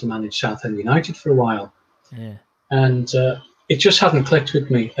had gone on to manage Southend United for a while. Yeah. And it just hadn't clicked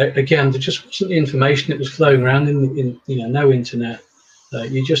with me. Again, there just wasn't the information that was flowing around in no internet.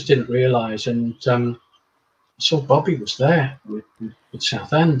 You just didn't realise. And I saw Bobby was there with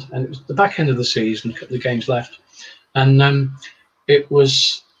Southend, and it was the back end of the season, a couple of games left. And it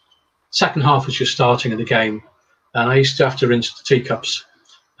was, second half was just starting of the game, and I used to have to rinse the teacups.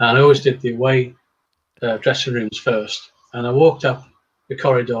 And I always did the away dressing rooms first. And I walked up the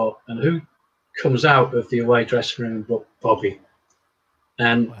corridor, and who comes out of the away dressing room but Bobby?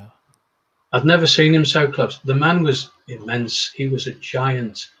 And Wow. I'd never seen him so close. The man was immense. He was a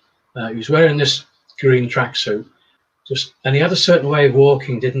giant. He was wearing this green tracksuit, and he had a certain way of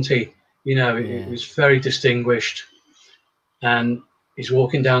walking, didn't he? It was very distinguished. And he's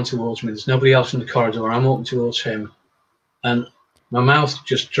walking down towards me. There's nobody else in the corridor. I'm walking towards him, and my mouth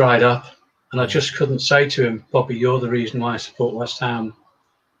just dried up, and I just couldn't say to him, "Bobby, you're the reason why I support West Ham."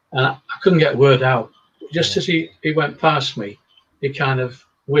 And I couldn't get a word out. Just as he went past me, he kind of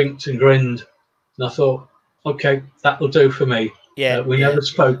winked and grinned, and I thought, okay, that'll do for me. We never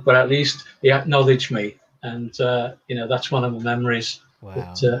spoke, but at least he acknowledged me, and that's one of the memories. Wow.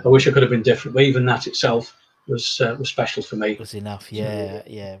 That I wish I could have been different, but even that itself was special for me. Was enough.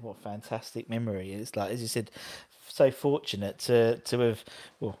 Yeah. What a fantastic memory! It's like, as you said, so fortunate to have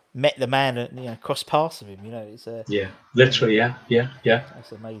met the man and crossed paths with him. It's literally, yeah.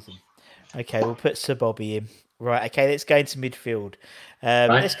 That's amazing. Okay, we'll put Sir Bobby in. Right. Okay, let's go into midfield.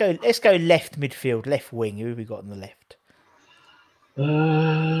 Let's go left midfield, left wing. Who have we got on the left?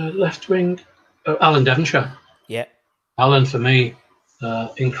 Left wing, Alan Devonshire. Yeah. Alan, for me,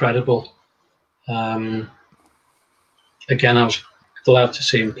 incredible. Again, I was glad to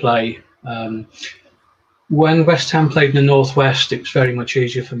see him play. When West Ham played in the Northwest, it was very much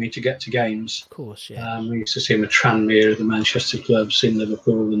easier for me to get to games. Of course, yeah. We used to see him at Tranmere, the Manchester clubs in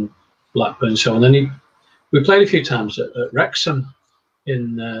Liverpool and Blackburn and so on. And then we played a few times at Wrexham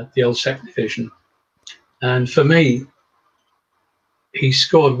in the old second division. And for me, he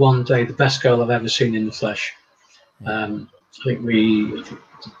scored one day the best goal I've ever seen in the flesh. I think we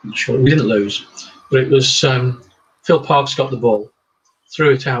didn't lose, but it was Phil Parkes got the ball,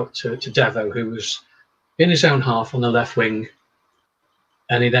 threw it out to Devo, who was in his own half on the left wing,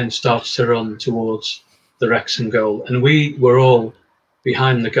 and he then starts to run towards the Wrexham goal, and we were all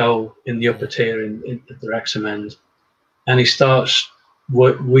behind the goal in the upper tier at the Wrexham end, and he starts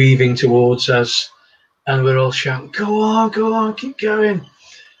weaving towards us, and we're all shouting, go on, keep going.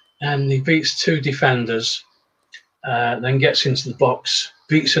 And he beats two defenders, then gets into the box,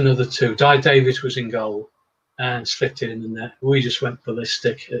 beats another two. Di Davies was in goal and slipped it in the net. We just went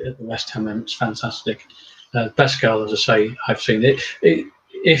ballistic at the West Ham end. It was fantastic. Best goal, as I say, I've seen it.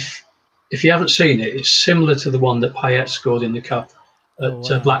 If you haven't seen it, it's similar to the one that Payet scored in the Cup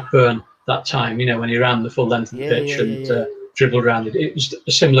at Blackburn that time, when he ran the full length of the pitch and dribbled around it. It was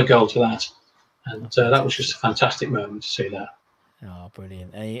a similar goal to that. And that was just a fantastic moment to see that. Oh,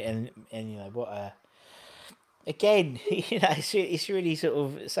 brilliant! And what again, it's really sort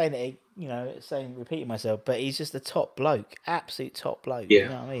of saying it, repeating myself, but he's just a top bloke, absolute top bloke. Yeah. You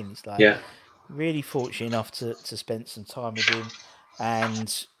know what I mean? It's like really fortunate enough to spend some time with him,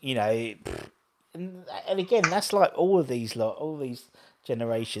 and and again, that's like all these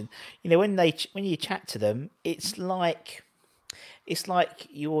generation. When you chat to them, it's like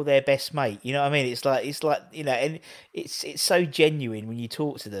you're their best mate. You know what I mean? It's like and it's so genuine when you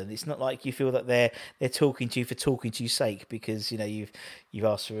talk to them. It's not like you feel that they're talking to you for talking to your sake, because you've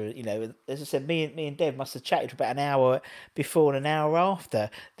asked for as I said, me and Dev must have chatted for about an hour before and an hour after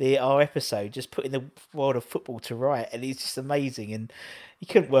our episode, just putting the world of football to right, and it's just amazing. And he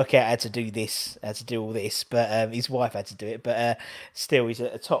couldn't work out how to do all this, but his wife had to do it. But still, he's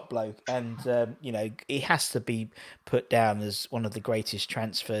a top bloke, and he has to be put down as one of the greatest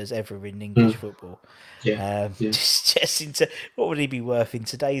transfers ever in English football. Just into what would he be worth in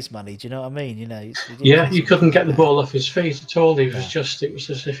today's money? Do you know what I memean? You couldn't get the ball off his feet at all. It was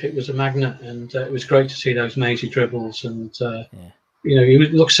as if it was a magnet, and it was great to see those mazy dribbles. And he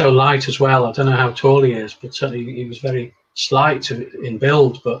looked so light as well. I don't know how tall he is, but certainly he was very slight in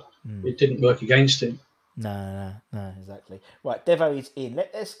build, but it didn't work against him. No, exactly. Right, Devo is in.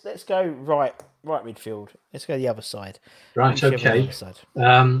 Let's go right midfield. Let's go the other side. Right, Who's the other on the okay. other side?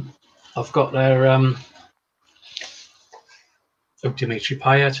 I've got there Dimitri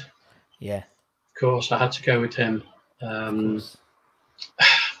Payet. Yeah, Of course, I had to go with him. of course.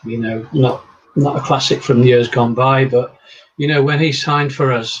 You know, not a classic from years gone by, but you know, when he signed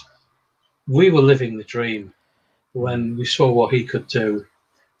for us, we were living the dream when we saw what he could do.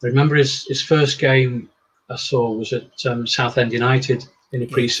 I remember his first game I saw was at Southend United in a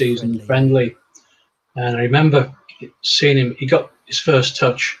Yeah, pre-season yeah. friendly, and I remember seeing him. He got his first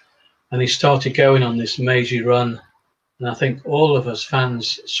touch, and he started going on this mazy run. And I think all of us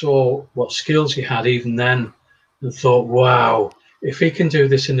fans saw what skills he had even then, and thought, "Wow, if he can do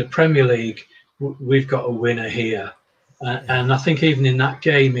this in the Premier League, we've got a winner here." And I think even in that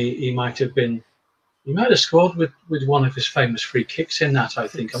game, he might have been. He might have scored with one of his famous free kicks in that, I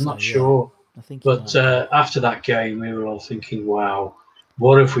think. I'm So, not yeah. sure. I think he But might have done. after that game, we were all thinking, wow,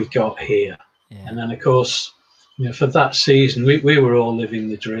 what have we got here? Yeah. And then, of course, you know, for that season, we were all living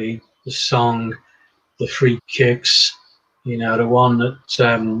the dream. The song, the free kicks, you know, the one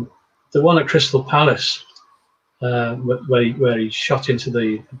at Crystal Palace, where he shot into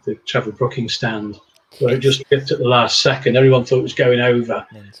the Trevor Brooking stand, where it just dipped at the last second. Everyone thought it was going over,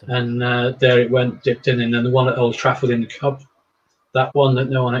 Mental. and there it went, dipped in. And then the one at Old Trafford in the Cup, that one that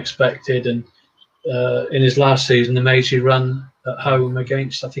no one expected. And in his last season, the mazy run at home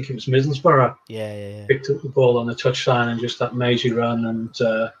against, I think it was Middlesbrough. Yeah. Picked up the ball on the touchline and just that mazy run. And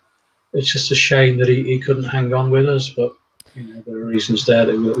it's just a shame that he couldn't hang on with us. But you know, there are reasons there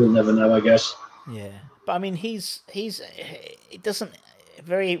that we'll never know, I guess. Yeah, but I mean, it doesn't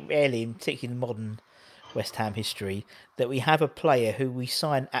very rarely, in particularly in modern West Ham history, that we have a player who we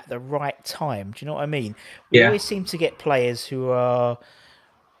sign at the right time. Do you know what I mean? We Yeah, always seem to get players who are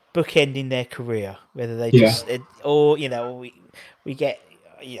bookending their career, whether they yeah, just or you know we get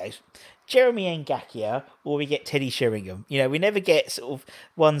Jeremy Ngakia or we get Teddy Sheringham. You know, we never get sort of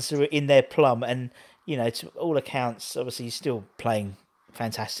ones who are in their plum, and you know, to all accounts, obviously he's still playing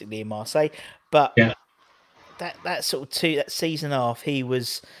fantastically in Marseille, but yeah, that sort of that season half, he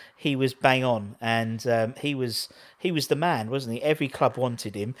was bang on, and he was the man, wasn't he? Every club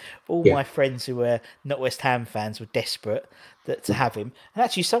wanted him. All yeah. my friends who were not West Ham fans were desperate to have him. And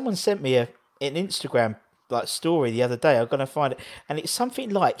actually, someone sent me an Instagram like story the other day. I'm gonna find it, and it's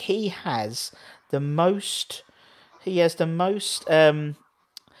something like he has the most. He has the most.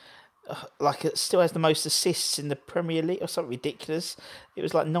 Like it still has the most assists in the Premier League or something ridiculous. It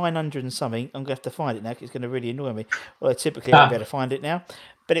was like 900 and something. I'm gonna have to find it now because it's gonna really annoy me. Well, typically I won't be able to find it now,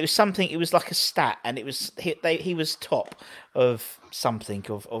 but it was something. It was like a stat, and it was he was top of something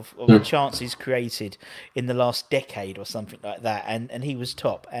of the chances created in the last decade or something like that, and he was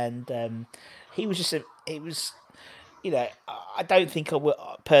top, and he was just it was. You know, I don't think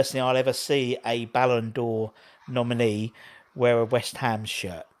personally I'll ever see a Ballon d'Or nominee wear a West Ham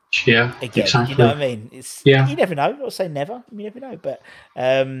shirt Yeah, again. Do you know exactly. what I mean? It's Yeah, you never know. I'll say never. You never know. But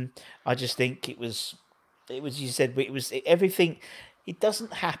I just think it was. You said it was everything. It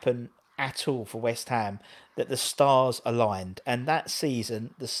doesn't happen at all for West Ham that the stars aligned, and that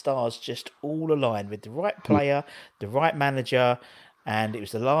season the stars just all aligned with the right player, the right manager, and it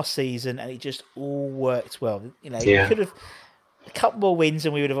was the last season, and it just all worked well. You know, we yeah. could have a couple more wins,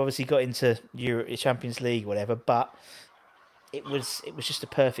 and we would have obviously got into Champions League, whatever. But it was just a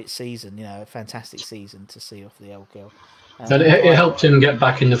perfect season, you know, a fantastic season to see off the old girl. And And it helped him get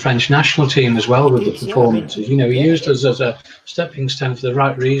back in the French national team as well it with the did, yeah. I mean, performances. You know, he yeah, used us as a stepping stone for the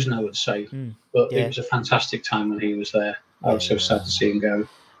right reason, I would say. But it yeah, was a fantastic time when he was there. I was yeah, so it sad was. to see him go.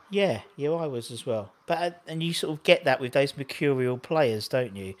 Yeah, I was as well. But and you sort of get that with those mercurial players,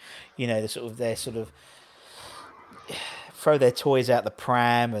 don't you? You know, they're sort of throw their toys out the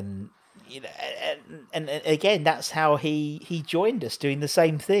pram, and you know, and again, that's how he joined us, doing the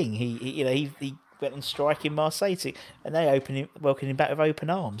same thing. He went on strike in Marseille, and they welcomed him back with open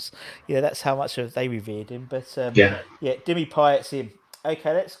arms. You know, that's how much they revered him. But Yeah, yeah, Dimi Payet's him.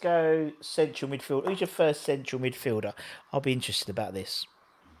 Okay, let's go central midfield. Who's your first central midfielder? I'll be interested about this.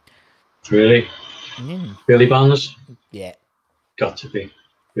 really. Mm, Billy Bonds? yeah, Got to be.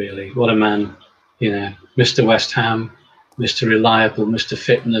 Really. What a man. You know, Mr. West Ham, Mr. Reliable, Mr.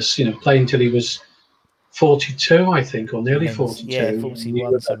 Fitness, you know, playing till he was 42, I think, or nearly men's. 42. Yeah, You know, you 41,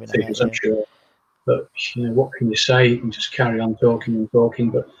 would have something like that. figures, I'm Yeah, sure. But you know, what can you say? You can just carry on talking and talking.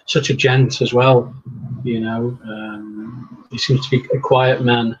 But such a gent as well. You know, he seems to be a quiet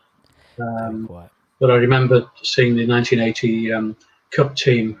man. very quiet. But I remember seeing the 1980 Cup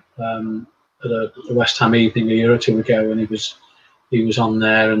team at a West Ham evening a year or two ago, and he was he was on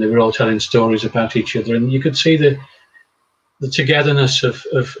there, and they were all telling stories about each other, and you could see the togetherness of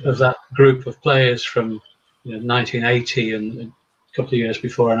that group of players from 1980 and a couple of years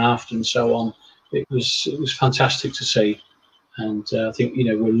before and after and so on. It was fantastic to see, and I think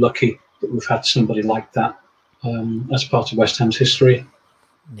we're lucky that we've had somebody like that as part of West Ham's history.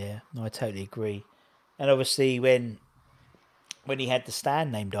 Yeah, no, I totally agree. And obviously, when he had the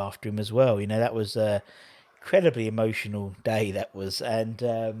stand named after him as well, that was a incredibly emotional day. That was, and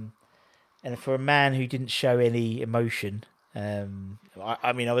for a man who didn't show any emotion, I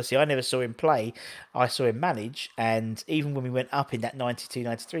mean, obviously, I never saw him play. I saw him manage, and even when we went up in that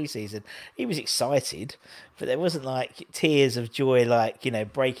 92-93 season, he was excited, but there wasn't like tears of joy, like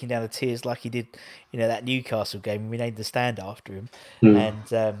breaking down the tears like he did, that Newcastle game when we named the stand after him.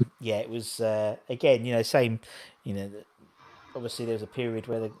 And yeah, it was again, same, you know, obviously there was a period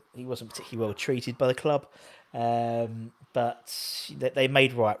where he wasn't particularly well treated by the club, but they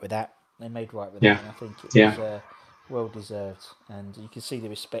made right with that. They made right with that, and I think it was well deserved. And you can see the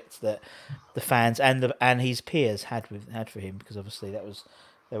respect that the fans and his peers had for him, because obviously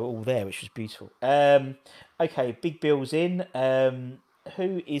they were all there, which was beautiful. Okay, Big Bill's in.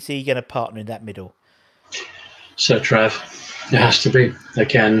 Who is he going to partner in that middle? Sir Trev, it has to be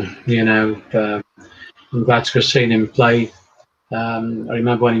again. I'm glad to have seen him play. I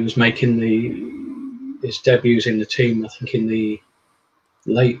remember when he was making his debuts in the team. I think in the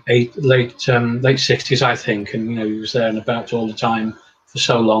late 60s, I think, and he was there and about all the time for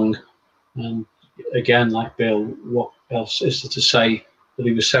so long. And again, like Bill, what else is there to say? That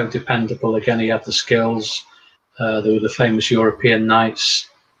he was so dependable. Again, he had the skills. There were the famous European nights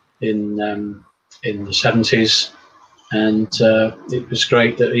in the 70s, and it was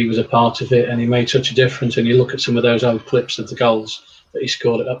great that he was a part of it, and he made such a difference. And you look at some of those old clips of the goals that he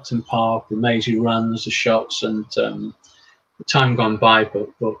scored at Upton Park, the mazy runs, the shots, and the time gone by, but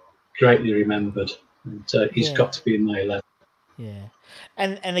greatly remembered. And he's got to be in my 11. Yeah,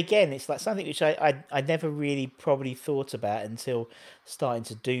 and again, it's like something which I never really probably thought about until starting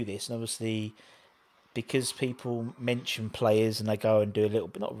to do this, and obviously because people mention players and I go and do a little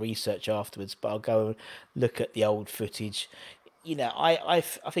bit, not research afterwards, but I'll go and look at the old footage. I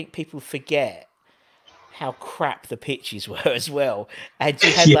think people forget how crap the pitches were as well. And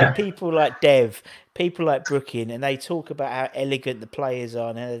you had like people like Dev, people like Brookin, and they talk about how elegant the players are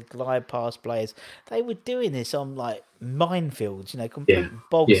and how they glide past players. They were doing this on like minefields, complete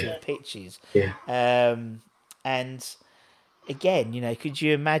bogs of pitches. And again, could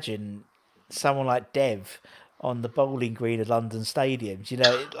you imagine someone like Dev on the bowling green of London stadiums?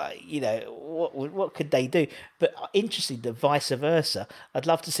 What could they do? But interesting, the vice versa. I'd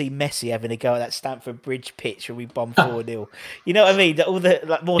love to see Messi having a go at that Stamford Bridge pitch when we bomb 4-0. You know what I mean? All the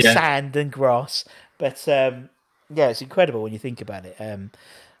like more sand than grass. But yeah, it's incredible when you think about it.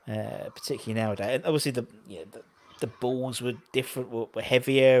 Particularly nowadays, and obviously the balls were different, were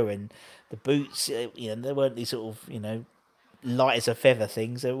heavier, and the boots, there weren't these sort of light as a feather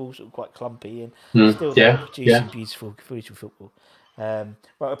things. They're all sort of quite clumpy, and still they were producing beautiful football. Right,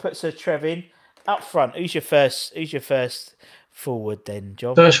 I'll put Sir Trev in up front. Who's your first forward then,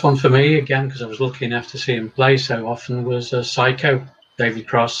 John? First one for me again, because I was lucky enough to see him play so often, was Psycho David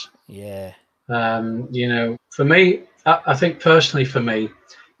Cross. Yeah. For me, I think personally for me,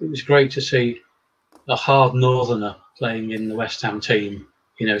 it was great to see a hard northerner playing in the West Ham team.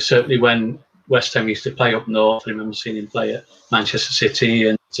 Certainly when West Ham used to play up north, I remember seeing him play at Manchester City,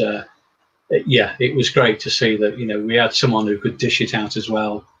 and it was great to see that we had someone who could dish it out as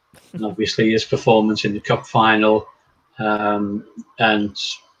well. And obviously his performance in the cup final, and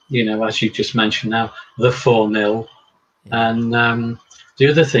as you just mentioned now, the 4-0, and the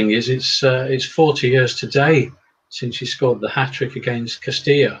other thing is it's 40 years today since he scored the hat-trick against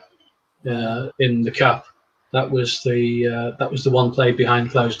Castilla in the cup. That was the one played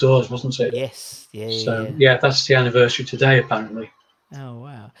behind closed doors, wasn't it? Yes. Yeah. So that's the anniversary today, apparently. Oh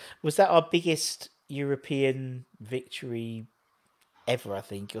wow! Was that our biggest European victory ever? I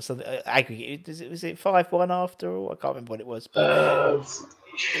think, or something aggregate. Was it 5-1 after all? I can't remember what it was, but it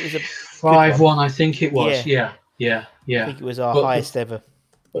was a 5-1. I think it was. Yeah. I think it was our highest ever.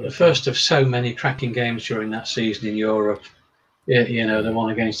 But the first of so many cracking games during that season in Europe. The one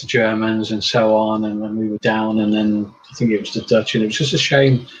against the Germans and so on, and when we were down, and then I think it was the Dutch, and it was just a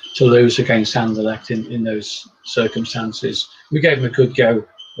shame to lose against Anderlecht in those circumstances. We gave them a good go,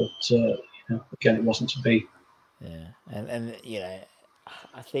 but again, it wasn't to be. Yeah, and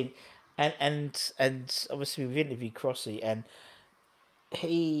I think, and obviously we've interviewed Crossy, and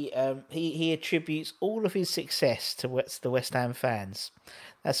he attributes all of his success to the West Ham fans.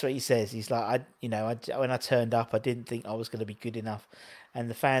 That's what he says. He's like, when I turned up, I didn't think I was going to be good enough, and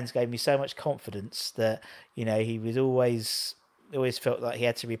the fans gave me so much confidence that he was always felt like he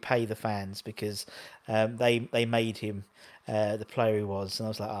had to repay the fans because they made him the player he was, and I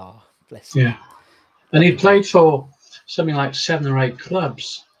was like, oh, bless him. Yeah, and he played for something like 7 or 8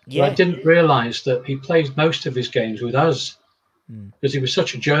 clubs. Yeah, but I didn't realise that he played most of his games with us because he was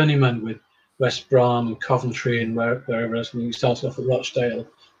such a journeyman with West Brom and Coventry and wherever else. He started off at Rochdale,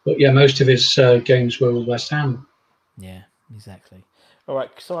 but yeah, most of his games were with West Ham. Yeah, exactly. All right,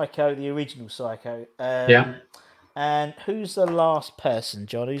 Psycho, the original Psycho. Yeah. And who's the last person,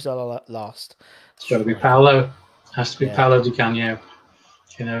 John? Who's the last? It's got to be Paolo. Has to be Paolo Di Canio.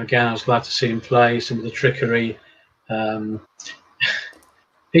 Again, I was glad to see him play. Some of the trickery.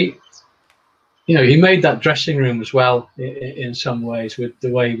 He made that dressing room as well in some ways with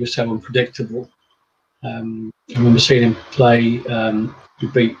the way he was so unpredictable. I remember seeing him play. He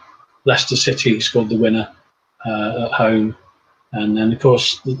beat Leicester City, he scored the winner at home. And then, of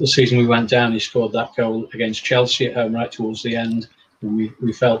course, the season we went down, he scored that goal against Chelsea at home right towards the end. And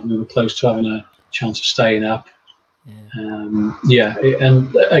we felt we were close to having a chance of staying up. Yeah.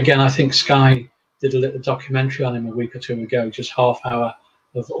 And again, I think Sky did a little documentary on him a week or two ago, just half hour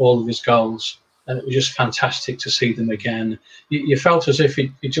of all of his goals. And it was just fantastic to see them again. You felt as if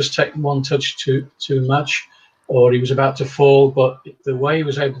he'd just taken one touch too much, or he was about to fall. But the way he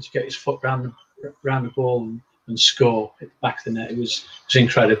was able to get his foot round the ball and score at the back of the net, it was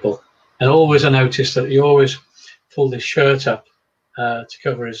incredible. And always I noticed that he always pulled his shirt up to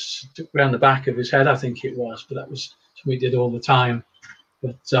cover around the back of his head, I think it was. But that was something he did all the time.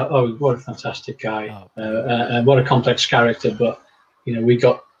 But what a fantastic guy, and what a complex character. But we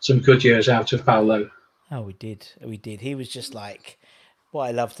got some good years out of Paolo. Oh, we did. He was just like, what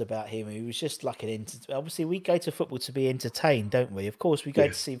I loved about him, he was just like obviously we go to football to be entertained, don't we? Of course, we go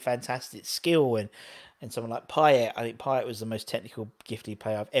to see fantastic skill and someone like Payet. I think Payet was the most technical, gifted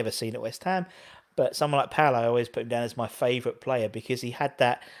player I've ever seen at West Ham. But someone like Paolo, I always put him down as my favourite player because he had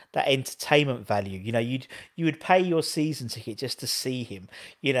that entertainment value. You would pay your season ticket just to see him.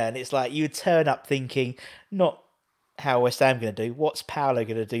 And it's like you would turn up thinking, not how West Ham going to do, what's Paolo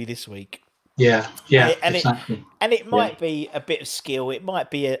going to do this week? Yeah, exactly. It might be a bit of skill. It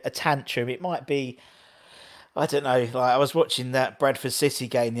might be a tantrum. It might be, I don't know. Like I was watching that Bradford City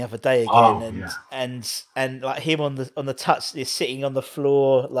game the other day again, and like him on the touch, is sitting on the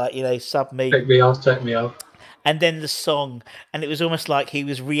floor, like sub me. Take me off. And then the song, and it was almost like he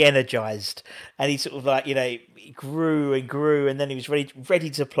was re-energized, and he sort of like he grew and grew, and then he was ready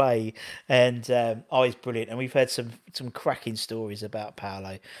to play, and he's brilliant. And we've heard some cracking stories about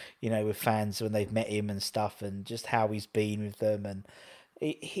Paolo, with fans when they've met him and stuff, and just how he's been with them, and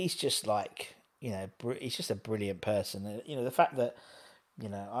he's just like he's just a brilliant person. The fact that.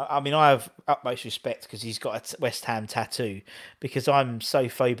 I mean, I have utmost respect because he's got a West Ham tattoo because I'm so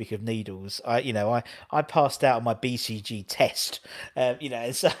phobic of needles. I passed out on my BCG test,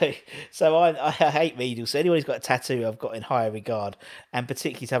 and so I hate needles. So anyone who's got a tattoo, I've got in higher regard, and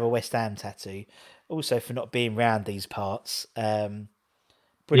particularly to have a West Ham tattoo. Also for not being round these parts.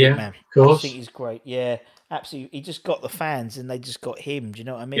 Brilliant man. Of course. I think he's great. Yeah, absolutely. He just got the fans, and they just got him. Do you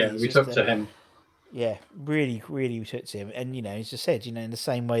know what I mean? Yeah, we took to him. Yeah, really, really took to him. And, as just said, in the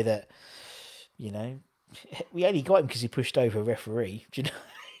same way that, we only got him because he pushed over a referee. Do you know?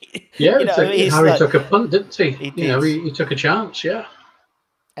 Yeah, Harry took a punt, didn't he? He took a chance, yeah.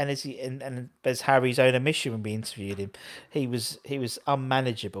 And as Harry's own admission when we interviewed him, he was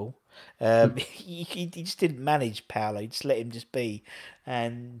unmanageable. He just didn't manage Paolo. He just let him just be.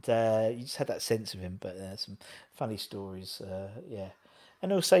 And you just had that sense of him. But some funny stories, yeah.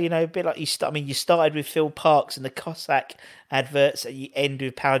 And also, a bit like you started with Phil Parks and the Cossack adverts, and you end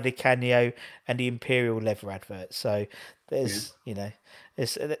with Paolo Di Canio and the Imperial leather adverts. So there's,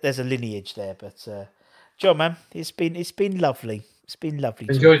 there's a lineage there. But John, man, it's been lovely. It's been lovely.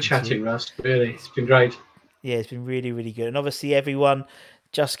 Enjoyed chatting, Russ. Really, it's been great. Yeah, it's been really, really good. And obviously, everyone,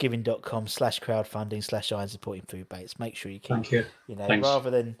 justgiving.com/crowdfunding/Irons Supporting Foodbanks. Make sure you keep. Thank you. Thanks.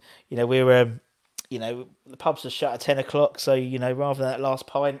 Rather than we're the pubs are shut at 10 o'clock, so rather than that last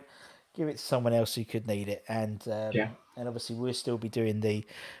pint, give it to someone else who could need it. And and obviously we'll still be doing the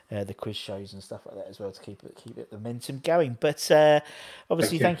quiz shows and stuff like that as well to keep it the momentum going. But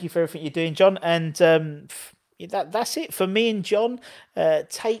obviously, thank you for everything you're doing, John. And that's it for me and John.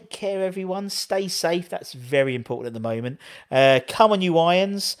 Take care, everyone. Stay safe. That's very important at the moment. Come on, you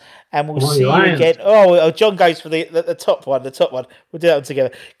Irons, and we'll see you again. Oh, John goes for the top one. The top one. We'll do that one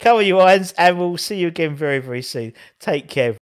together. Come on, you Irons, and we'll see you again very, very soon. Take care.